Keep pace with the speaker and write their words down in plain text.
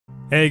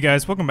Hey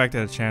guys, welcome back to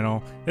the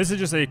channel. This is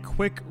just a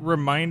quick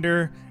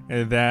reminder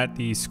that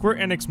the Square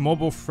Enix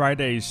Mobile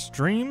Friday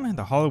stream,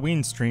 the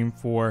Halloween stream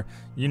for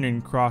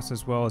Union Cross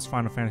as well as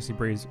Final Fantasy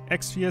Brave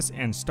Exvius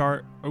and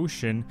Star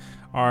Ocean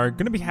are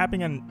going to be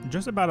happening in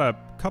just about a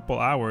couple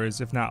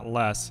hours, if not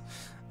less.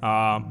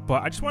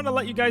 But I just want to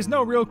let you guys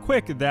know real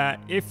quick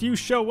that if you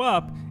show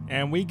up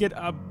and we get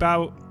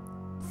about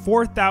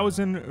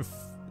 4,000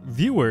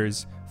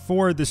 viewers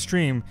for the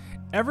stream,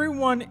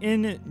 everyone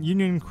in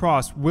Union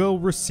Cross will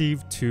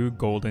receive 2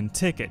 golden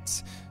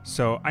tickets.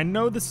 So I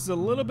know this is a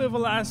little bit of a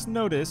last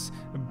notice,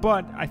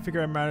 but I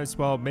figure I might as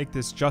well make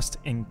this just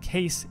in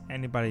case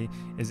anybody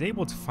is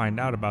able to find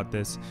out about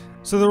this.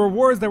 So the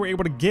rewards that we're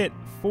able to get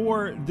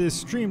for this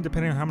stream,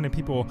 depending on how many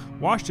people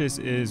watch this,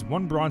 is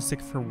 1 bronze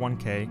ticket for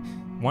 1K,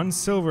 1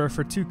 silver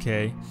for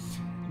 2K,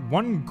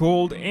 1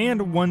 gold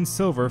and 1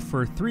 silver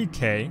for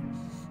 3K,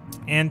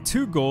 and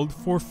 2 gold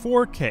for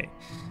 4K.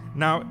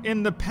 Now,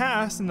 in the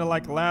past, in the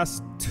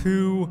last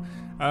 2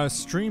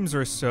 streams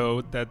or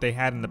so that they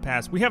had in the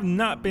past, we have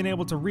not been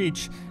able to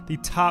reach the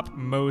top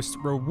most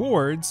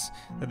rewards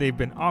that they've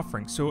been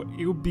offering. So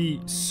it would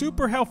be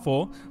super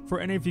helpful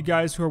for any of you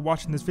guys who are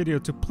watching this video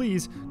to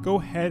please go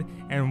ahead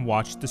and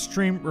watch the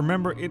stream.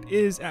 Remember, it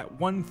is at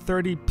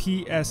 1:30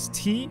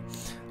 PST,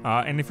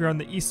 and if you're on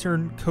the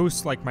Eastern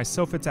Coast like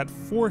myself, it's at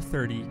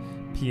 4:30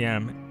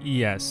 PM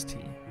EST.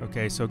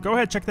 Okay, so go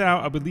ahead, check that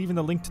out. I'll be leaving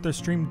the link to their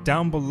stream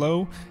down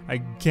below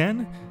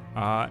again.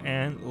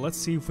 And let's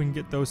see if we can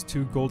get those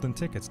 2 golden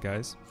tickets,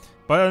 guys.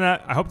 But other than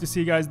that, I hope to see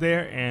you guys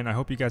there, and I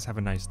hope you guys have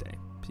a nice day.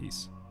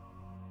 Peace.